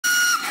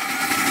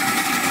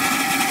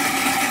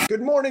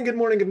Good morning, good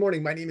morning, good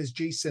morning. My name is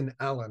Jason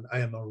Allen. I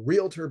am a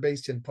realtor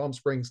based in Palm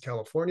Springs,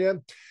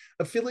 California,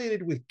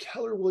 affiliated with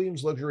Keller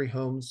Williams Luxury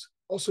Homes,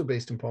 also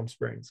based in Palm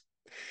Springs.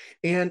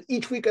 And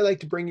each week I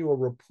like to bring you a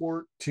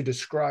report to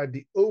describe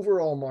the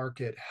overall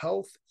market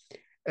health,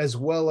 as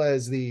well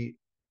as the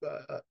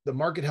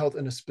market health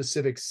in a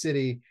specific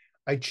city.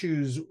 I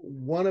choose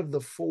one of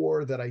the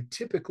four that I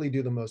typically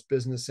do the most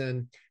business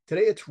in.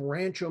 Today it's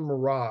Rancho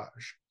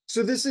Mirage.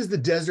 So this is the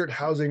desert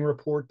housing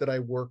report that I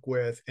work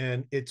with,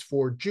 and it's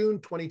for June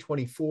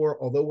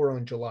 2024, although we're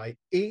on July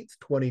 8th,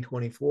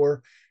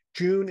 2024.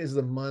 June is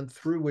the month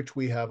through which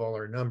we have all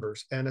our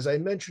numbers. And as I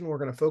mentioned, we're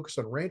going to focus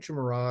on Rancho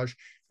Mirage.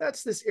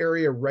 That's this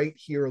area right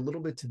here, a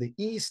little bit to the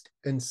east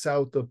and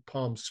south of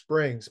Palm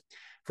Springs.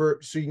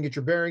 So you can get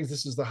your bearings,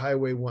 this is the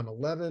Highway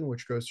 111,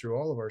 which goes through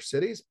all of our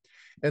cities.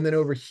 And then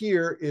over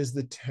here is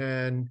the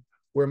 10,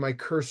 where my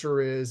cursor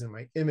is and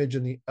my image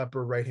in the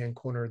upper right-hand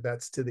corner,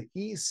 that's to the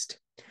east.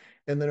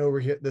 And then over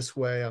here this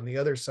way on the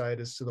other side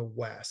is to the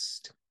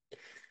west.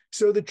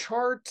 So the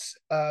charts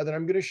that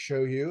I'm going to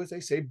show you, as I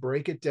say,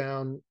 break it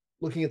down,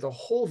 looking at the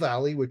whole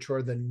valley, which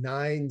are the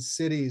 9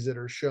 cities that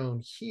are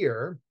shown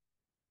here,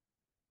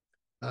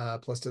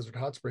 plus Desert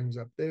Hot Springs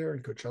up there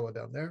and Coachella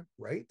down there,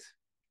 right?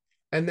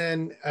 And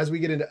then as we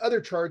get into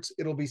other charts,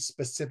 it'll be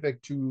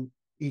specific to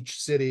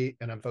each city,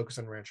 and I'm focused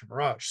on Rancho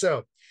Mirage.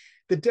 So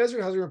the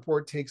Desert Housing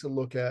Report takes a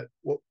look at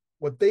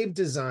what they've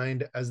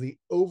designed as the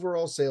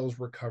overall sales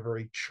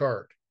recovery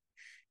chart.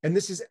 And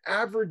this is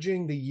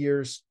averaging the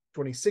years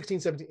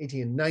 2016, 17,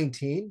 18, and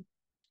 19.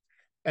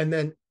 And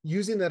then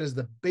using that as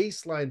the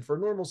baseline for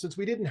normal, since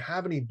we didn't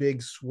have any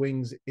big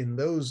swings in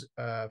those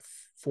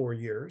 4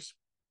 years.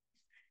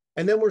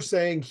 And then we're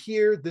saying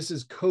here, this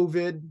is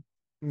COVID.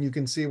 And you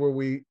can see where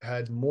we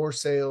had more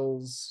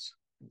sales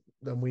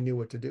than we knew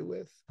what to do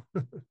with.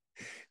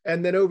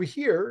 And then over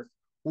here,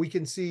 we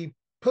can see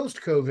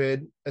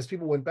post-COVID, as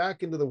people went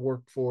back into the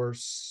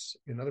workforce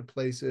in other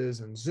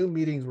places and Zoom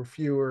meetings were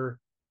fewer,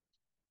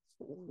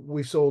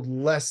 we've sold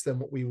less than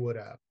what we would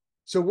have.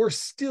 So we're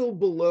still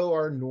below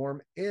our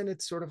norm, and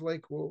it's sort of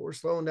like, well, we're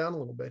slowing down a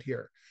little bit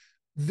here.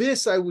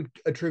 This I would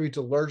attribute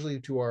to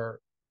largely to our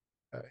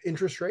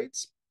interest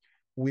rates.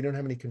 We don't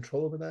have any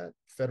control over that.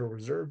 Federal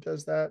Reserve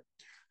does that.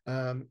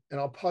 And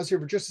I'll pause here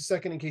for just a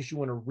second in case you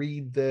want to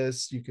read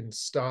this. You can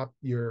stop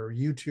your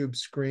YouTube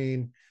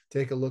screen,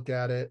 take a look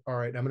at it. All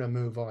right, I'm going to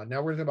move on.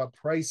 Now we're going to talk about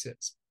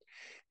prices.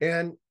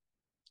 And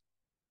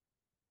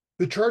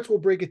the charts will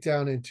break it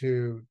down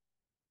into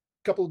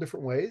a couple of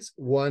different ways.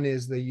 One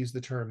is they use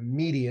the term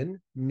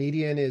median.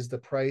 Median is the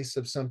price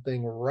of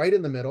something right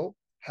in the middle,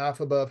 half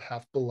above,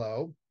 half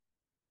below.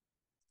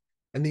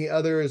 And the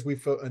other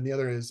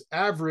is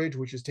average,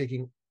 which is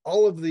taking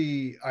all of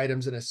the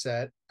items in a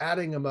set,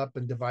 adding them up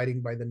and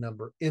dividing by the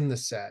number in the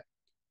set.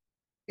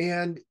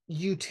 And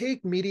you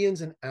take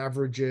medians and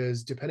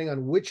averages depending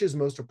on which is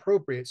most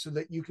appropriate so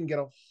that you can get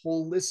a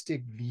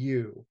holistic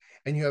view,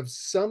 and you have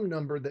some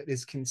number that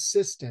is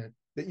consistent,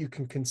 that you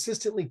can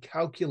consistently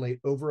calculate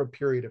over a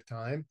period of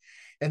time,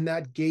 and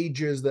that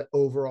gauges the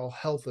overall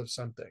health of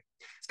something.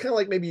 It's kind of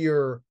like maybe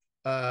your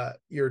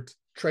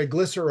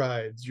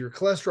triglycerides, your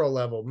cholesterol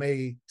level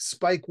may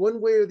spike one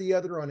way or the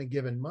other on a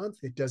given month.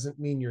 It doesn't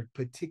mean you're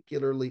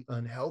particularly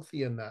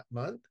unhealthy in that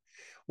month.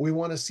 We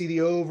want to see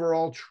the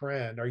overall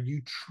trend. Are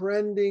you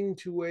trending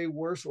to a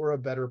worse or a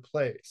better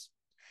place?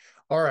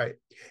 All right.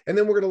 And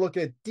then we're going to look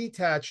at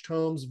detached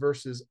homes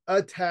versus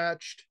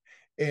attached.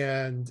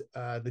 And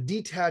the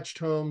detached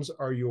homes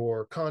are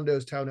your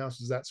condos,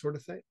 townhouses, that sort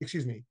of thing.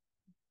 Excuse me.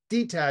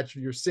 Detached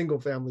are your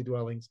single family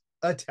dwellings.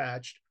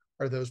 Attached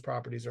are those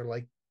properties are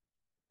like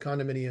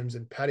condominiums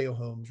and patio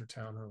homes or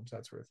townhomes,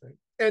 that sort of thing.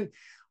 And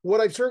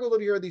what I've circled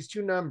over here are these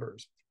two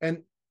numbers.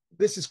 And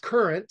this is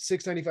current.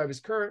 695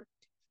 is current.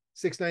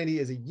 690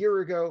 is a year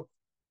ago.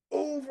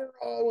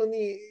 Overall in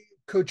the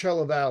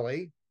Coachella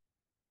Valley,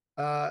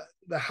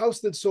 the house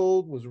that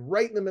sold was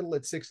right in the middle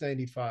at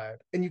 695.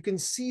 And you can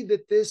see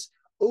that this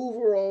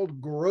overall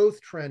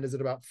growth trend is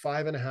at about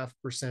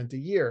 5.5% a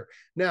year.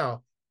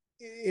 Now,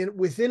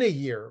 within a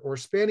year or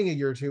spanning a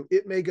year or two,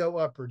 it may go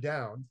up or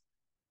down.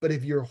 But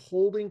if you're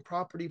holding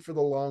property for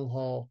the long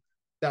haul,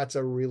 that's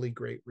a really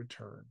great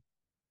return.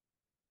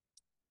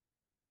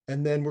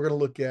 And then we're going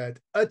to look at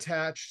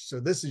attached. So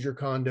this is your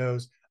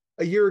condos.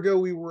 A year ago,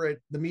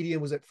 the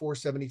median was at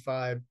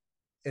 475.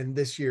 And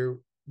this year,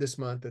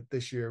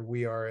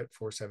 we are at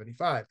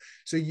 475.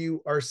 So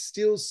you are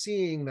still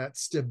seeing that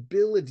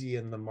stability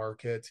in the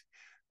market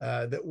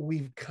that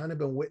we've kind of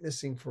been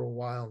witnessing for a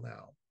while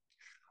now.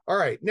 All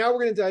right, now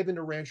we're going to dive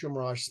into Rancho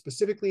Mirage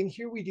specifically, and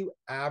here we do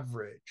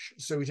average.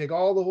 So we take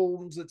all the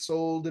homes that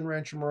sold in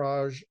Rancho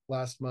Mirage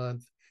last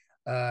month,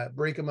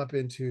 break them up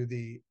into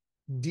the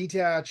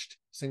detached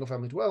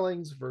single-family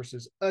dwellings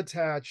versus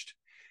attached,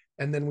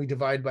 and then we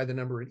divide by the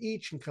number in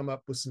each and come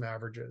up with some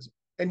averages.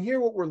 And here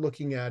what we're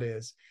looking at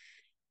is,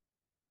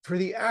 for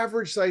the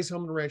average size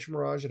home in Rancho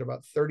Mirage at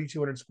about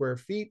 3,200 square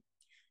feet,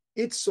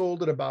 it's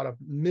sold at about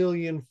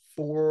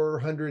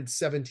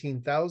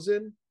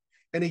 $1,417,000.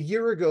 And a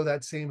year ago,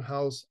 that same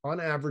house on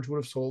average would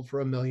have sold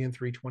for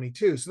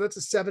 1,322,000. So that's a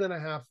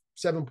 7.5,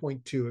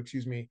 7.2,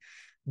 excuse me,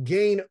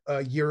 gain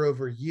year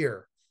over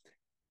year.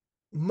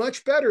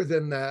 Much better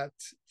than that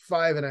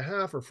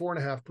 5.5 or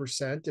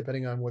 4.5%,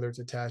 depending on whether it's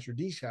attached or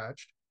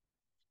detached.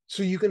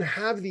 So you can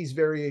have these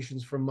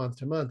variations from month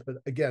to month. But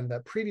again,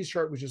 that previous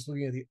chart was just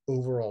looking at the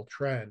overall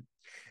trend.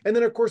 And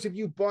then, of course, if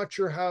you bought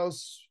your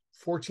house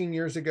 14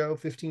 years ago,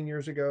 15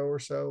 years ago or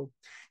so,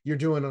 you're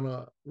doing on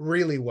a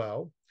really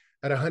well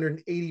at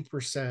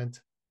 180%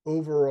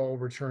 overall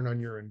return on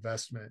your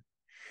investment.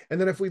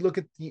 And then if we look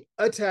at the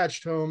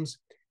attached homes,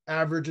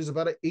 average is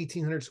about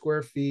 1,800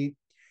 square feet.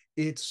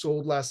 It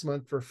sold last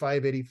month for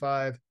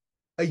 585.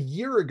 A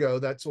year ago,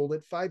 that sold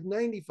at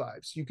 595.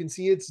 So you can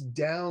see it's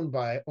down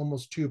by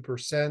almost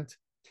 2%.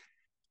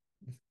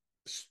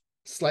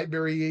 Slight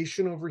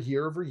variation over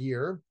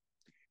year.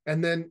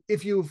 And then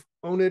if you've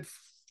owned it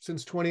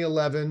since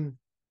 2011,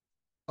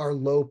 our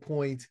low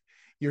point,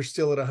 you're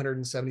still at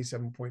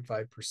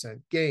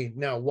 177.5% gain.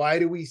 Now, why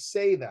do we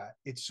say that?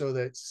 It's so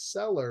that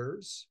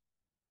sellers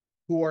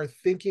who are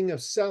thinking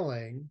of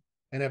selling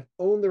and have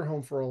owned their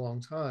home for a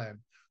long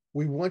time,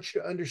 we want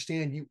you to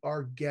understand you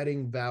are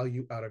getting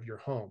value out of your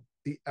home.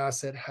 The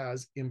asset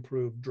has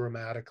improved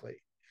dramatically.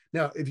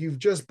 Now, if you've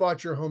just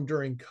bought your home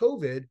during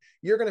COVID,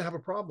 you're going to have a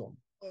problem.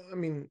 I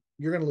mean,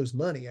 you're going to lose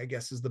money, I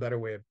guess is the better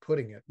way of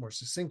putting it more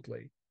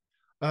succinctly.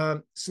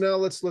 So now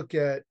let's look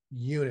at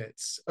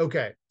units.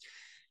 Okay.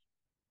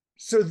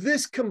 So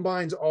this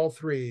combines all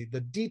three,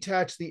 the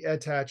detached, the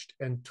attached,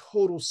 and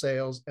total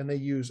sales, and they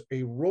use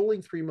a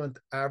rolling 3-month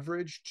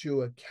average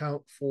to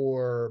account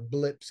for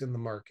blips in the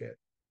market.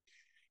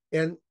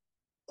 And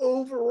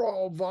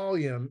overall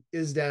volume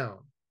is down.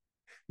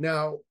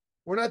 Now,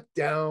 we're not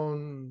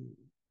down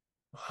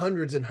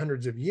hundreds and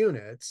hundreds of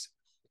units.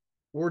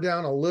 We're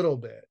down a little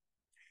bit.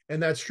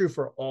 And that's true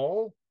for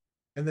all,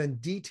 and then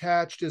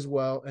detached as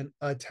well, and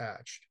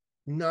attached.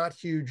 Not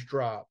huge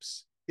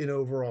drops in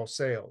overall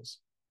sales.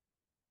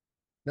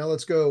 Now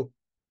let's go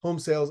home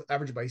sales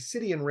average by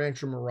city in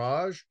Rancho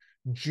Mirage.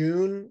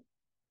 June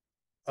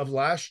of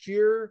last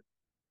year,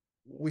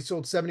 we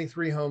sold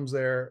 73 homes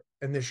there,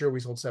 and this year we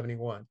sold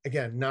 71.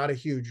 Again, not a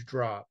huge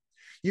drop.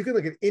 You can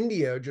look at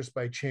India just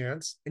by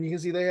chance, and you can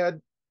see they had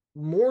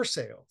more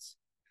sales.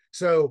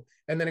 So,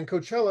 and then in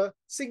Coachella,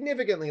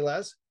 significantly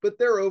less, but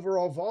their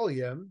overall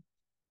volume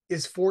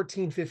is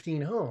 14,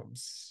 15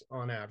 homes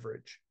on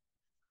average.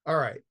 All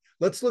right,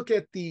 let's look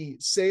at the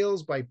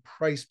sales by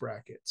price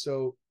bracket.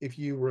 So if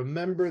you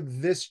remember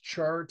this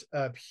chart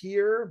up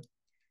here,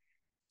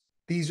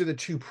 these are the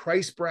two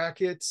price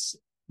brackets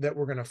that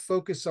we're going to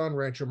focus on.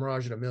 Rancho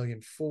Mirage at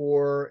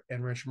 1,400,000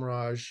 and Rancho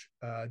Mirage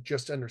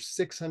just under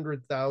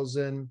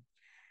 600,000.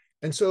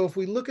 And so if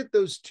we look at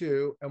those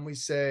two and we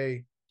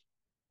say,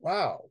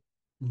 wow,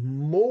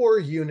 more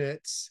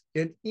units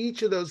in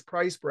each of those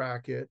price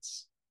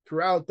brackets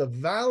throughout the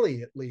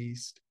valley, at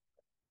least,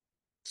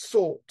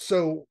 sold.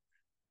 So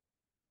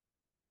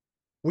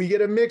we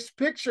get a mixed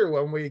picture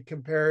when we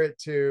compare it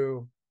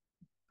to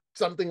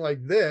something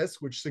like this,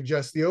 which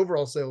suggests the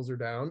overall sales are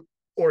down,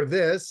 or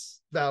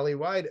this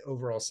valley-wide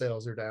overall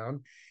sales are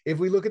down. If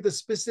we look at the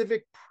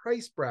specific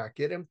price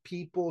bracket and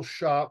people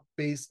shop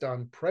based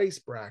on price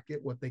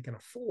bracket, what they can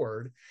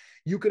afford,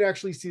 you could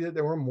actually see that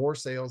there were more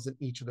sales in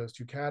each of those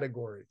two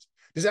categories.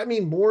 Does that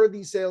mean more of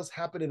these sales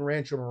happen in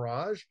Rancho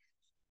Mirage?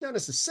 Not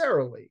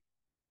necessarily.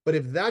 But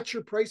if that's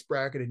your price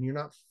bracket and you're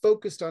not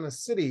focused on a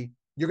city,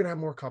 you're going to have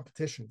more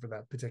competition for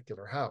that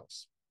particular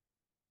house.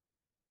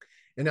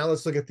 And now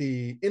let's look at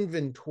the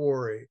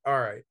inventory. All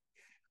right.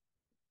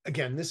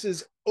 Again, this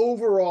is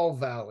overall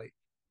valley.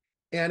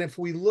 And if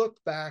we look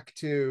back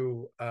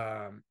to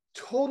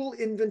total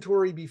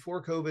inventory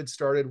before COVID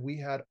started, we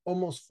had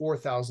almost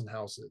 4,000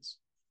 houses.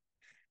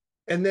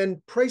 And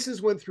then prices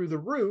went through the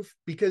roof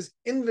because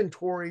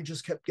inventory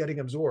just kept getting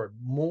absorbed.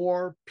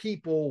 More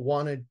people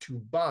wanted to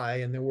buy,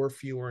 and there were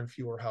fewer and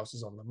fewer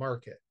houses on the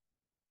market.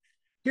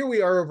 Here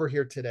we are over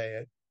here today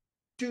at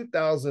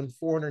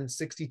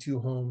 2,462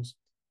 homes,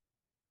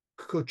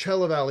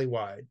 Coachella Valley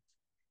wide.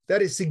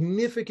 That is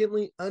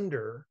significantly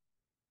under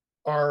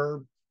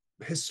our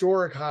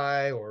historic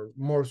high or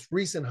most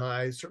recent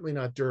high, certainly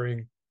not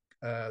during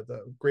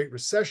the Great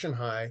Recession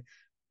high,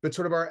 but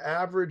sort of our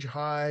average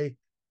high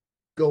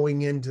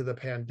going into the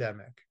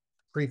pandemic,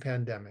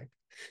 pre-pandemic.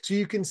 So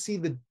you can see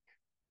the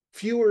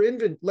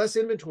less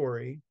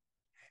inventory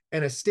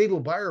and a stable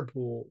buyer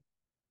pool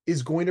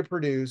is going to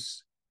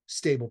produce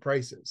stable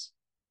prices.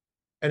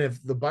 And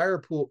if the buyer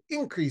pool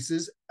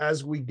increases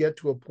as we get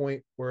to a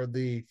point where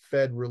the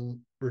Fed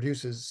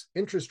reduces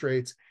interest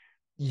rates,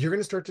 you're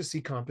going to start to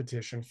see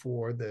competition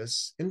for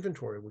this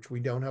inventory, which we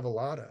don't have a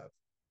lot of.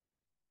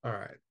 All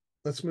right,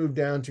 let's move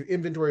down to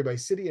inventory by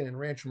city and in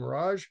Rancho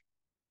Mirage.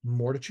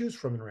 More to choose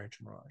from in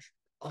Rancho Mirage.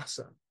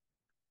 Awesome.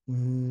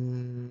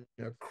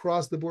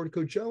 Across the board,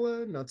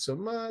 Coachella, not so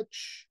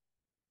much.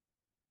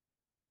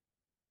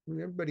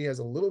 Everybody has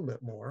a little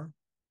bit more.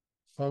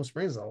 Palm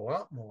Springs, a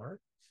lot more.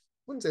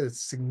 I wouldn't say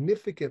it's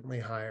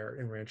significantly higher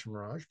in Rancho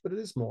Mirage, but it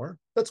is more.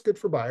 That's good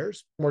for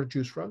buyers, more to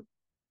choose from.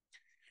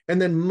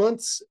 And then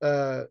months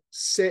of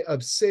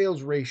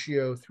sales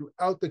ratio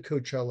throughout the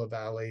Coachella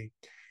Valley.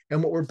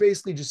 And what we're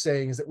basically just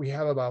saying is that we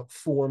have about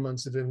 4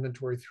 months of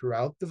inventory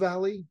throughout the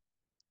valley.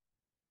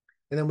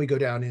 And then we go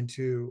down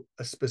into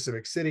a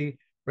specific city.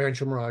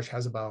 Rancho Mirage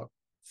has about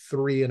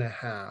 3.5,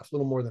 a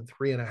little more than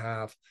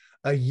 3.5.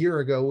 A year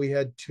ago, we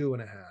had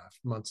 2.5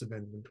 months of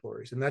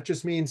inventories. And that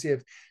just means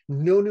if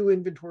no new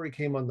inventory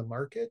came on the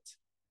market,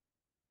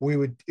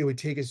 it would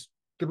take us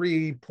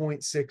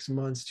 3.6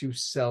 months to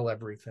sell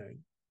everything.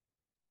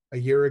 A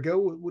year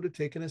ago, it would have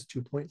taken us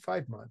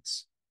 2.5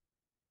 months.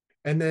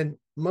 And then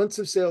months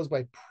of sales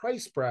by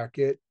price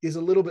bracket is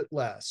a little bit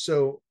less.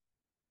 So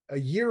a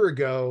year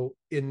ago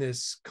in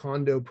this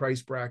condo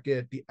price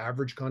bracket, the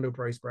average condo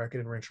price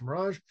bracket in Rancho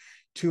Mirage,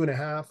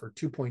 2.5 or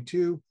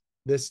 2.2.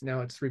 This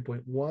now it's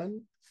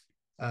 3.1.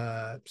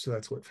 So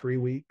that's what, 3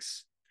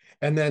 weeks.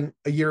 And then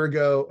a year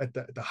ago at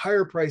the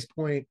higher price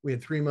point, we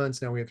had 3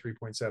 months. Now we have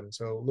 3.7.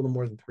 So a little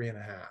more than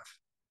 3.5.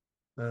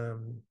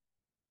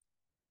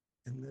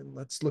 And then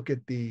let's look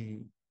at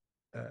the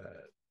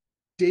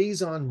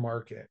days on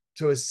market.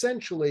 So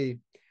essentially,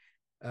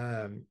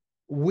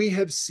 we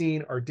have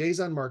seen our days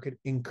on market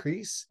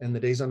increase, and the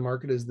days on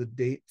market is the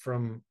date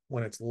from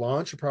when it's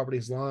launched, a property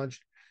is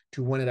launched,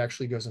 to when it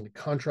actually goes into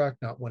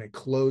contract, not when it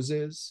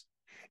closes.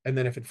 And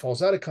then if it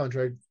falls out of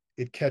contract,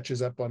 it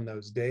catches up on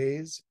those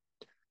days.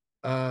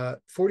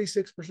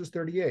 46 versus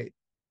 38.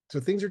 So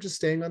things are just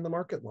staying on the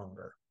market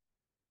longer.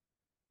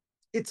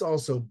 It's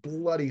also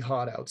bloody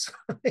hot outside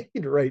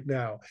right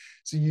now.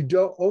 So you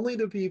don't, only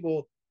the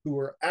people who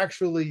are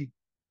actually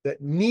that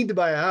need to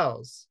buy a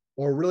house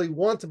or really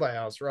want to buy a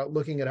house are out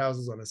looking at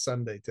houses on a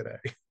Sunday today,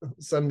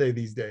 Sunday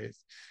these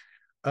days.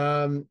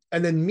 And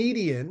then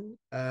median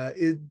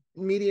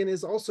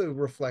is also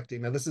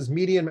reflecting. Now this is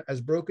median as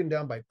broken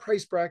down by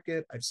price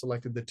bracket. I've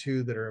selected the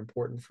two that are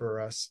important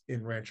for us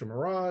in Rancho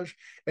Mirage,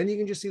 and you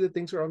can just see that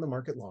things are on the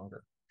market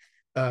longer.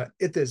 At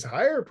this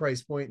higher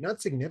price point,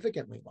 not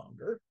significantly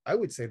longer. I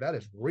would say that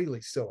is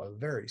really still a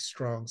very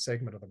strong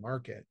segment of the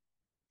market.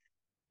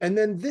 And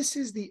then this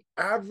is the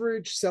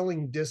average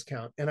selling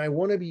discount. And I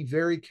want to be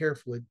very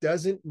careful. It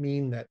doesn't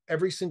mean that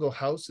every single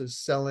house is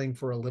selling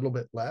for a little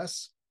bit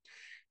less.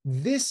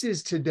 This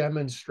is to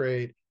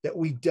demonstrate that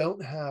we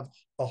don't have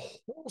a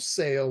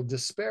wholesale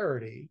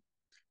disparity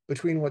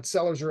between what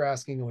sellers are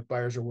asking and what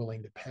buyers are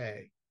willing to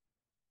pay.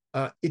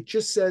 It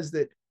just says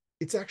that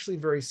it's actually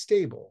very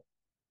stable.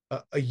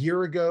 A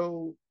year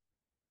ago,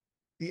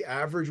 the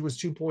average was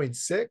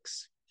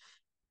 2.6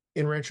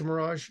 in Rancho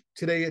Mirage.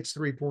 Today, it's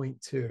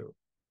 3.2.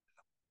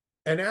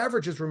 And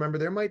averages, remember,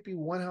 there might be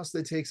one house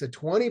that takes a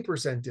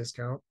 20%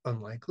 discount,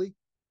 unlikely,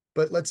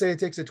 but let's say it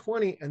takes a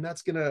 20, and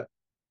that's going to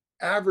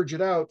average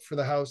it out for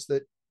the house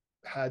that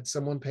had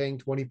someone paying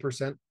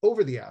 20%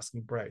 over the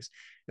asking price.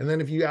 And then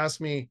if you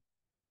ask me,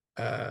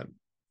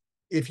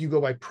 if you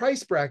go by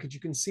price bracket, you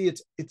can see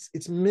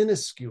it's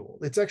minuscule.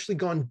 It's actually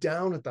gone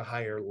down at the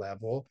higher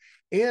level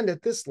and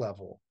at this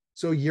level.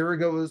 So a year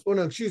ago was, oh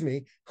no, excuse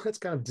me, that's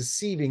kind of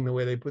deceiving the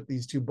way they put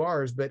these two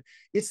bars, but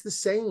it's the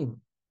same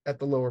at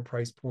the lower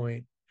price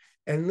point.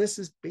 And this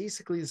is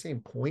basically the same,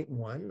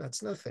 0.1,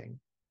 that's nothing.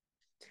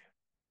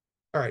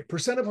 All right,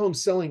 percent of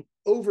homes selling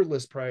over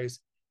list price.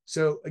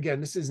 So again,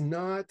 this is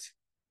not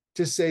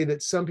to say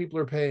that some people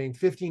are paying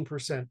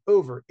 15%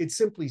 over. It's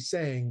simply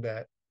saying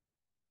that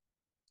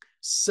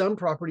some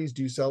properties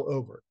do sell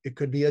over. It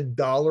could be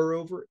 $1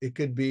 over. It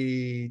could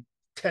be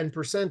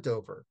 10%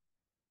 over.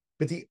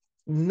 But the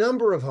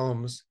number of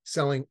homes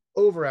selling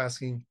over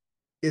asking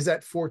is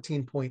at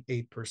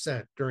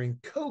 14.8%. During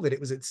COVID, it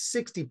was at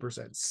 60%.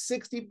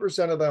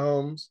 60% of the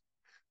homes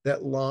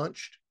that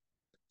launched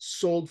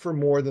sold for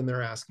more than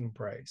their asking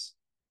price.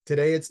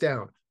 Today, it's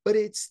down, but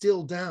it's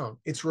still down.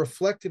 It's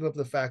reflective of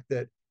the fact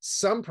that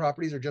some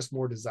properties are just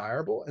more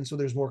desirable, and so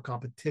there's more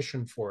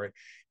competition for it,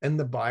 and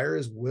the buyer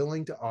is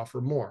willing to offer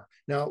more.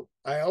 Now,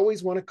 I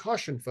always want to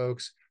caution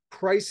folks,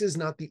 price is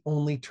not the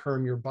only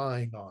term you're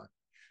buying on.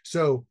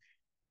 So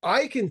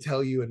I can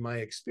tell you in my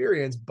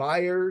experience,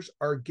 buyers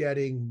are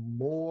getting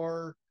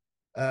more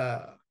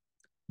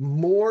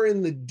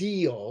in the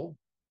deal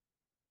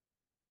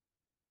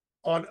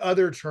on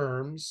other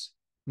terms,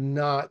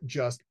 not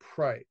just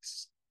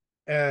price.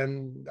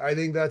 And I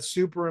think that's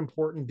super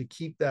important to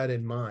keep that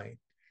in mind.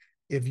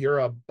 If you're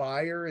a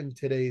buyer in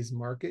today's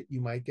market,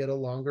 you might get a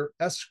longer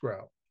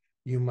escrow.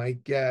 You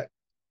might get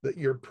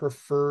your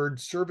preferred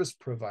service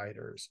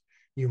providers.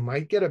 You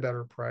might get a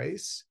better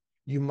price.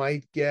 You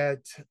might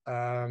get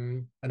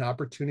an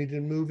opportunity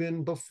to move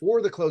in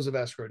before the close of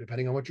escrow,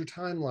 depending on what your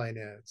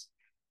timeline is.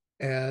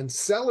 And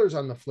sellers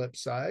on the flip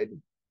side,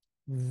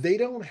 they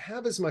don't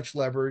have as much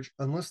leverage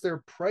unless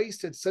they're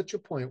priced at such a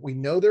point. We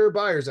know there are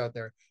buyers out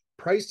there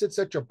priced at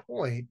such a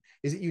point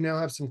is that you now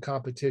have some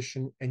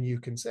competition and you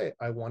can say,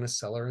 I want a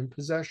seller in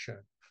possession,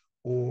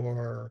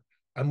 or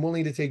I'm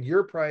willing to take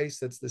your price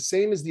that's the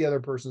same as the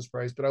other person's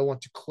price, but I want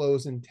to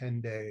close in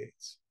 10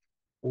 days.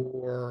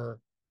 Or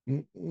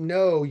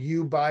no,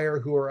 you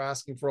buyer who are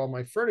asking for all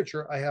my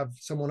furniture, I have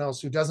someone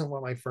else who doesn't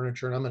want my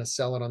furniture and I'm going to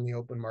sell it on the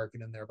open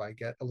market and thereby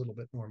get a little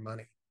bit more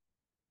money.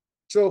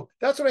 So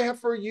that's what I have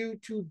for you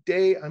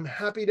today. I'm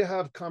happy to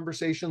have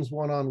conversations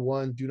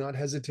one-on-one. Do not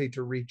hesitate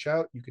to reach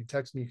out. You can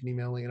text me, you can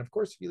email me. And of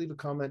course, if you leave a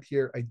comment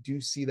here, I do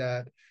see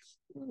that.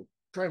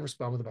 Try and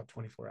respond with about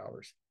 24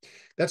 hours.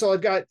 That's all I've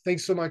got.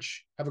 Thanks so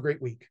much. Have a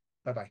great week.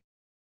 Bye-bye.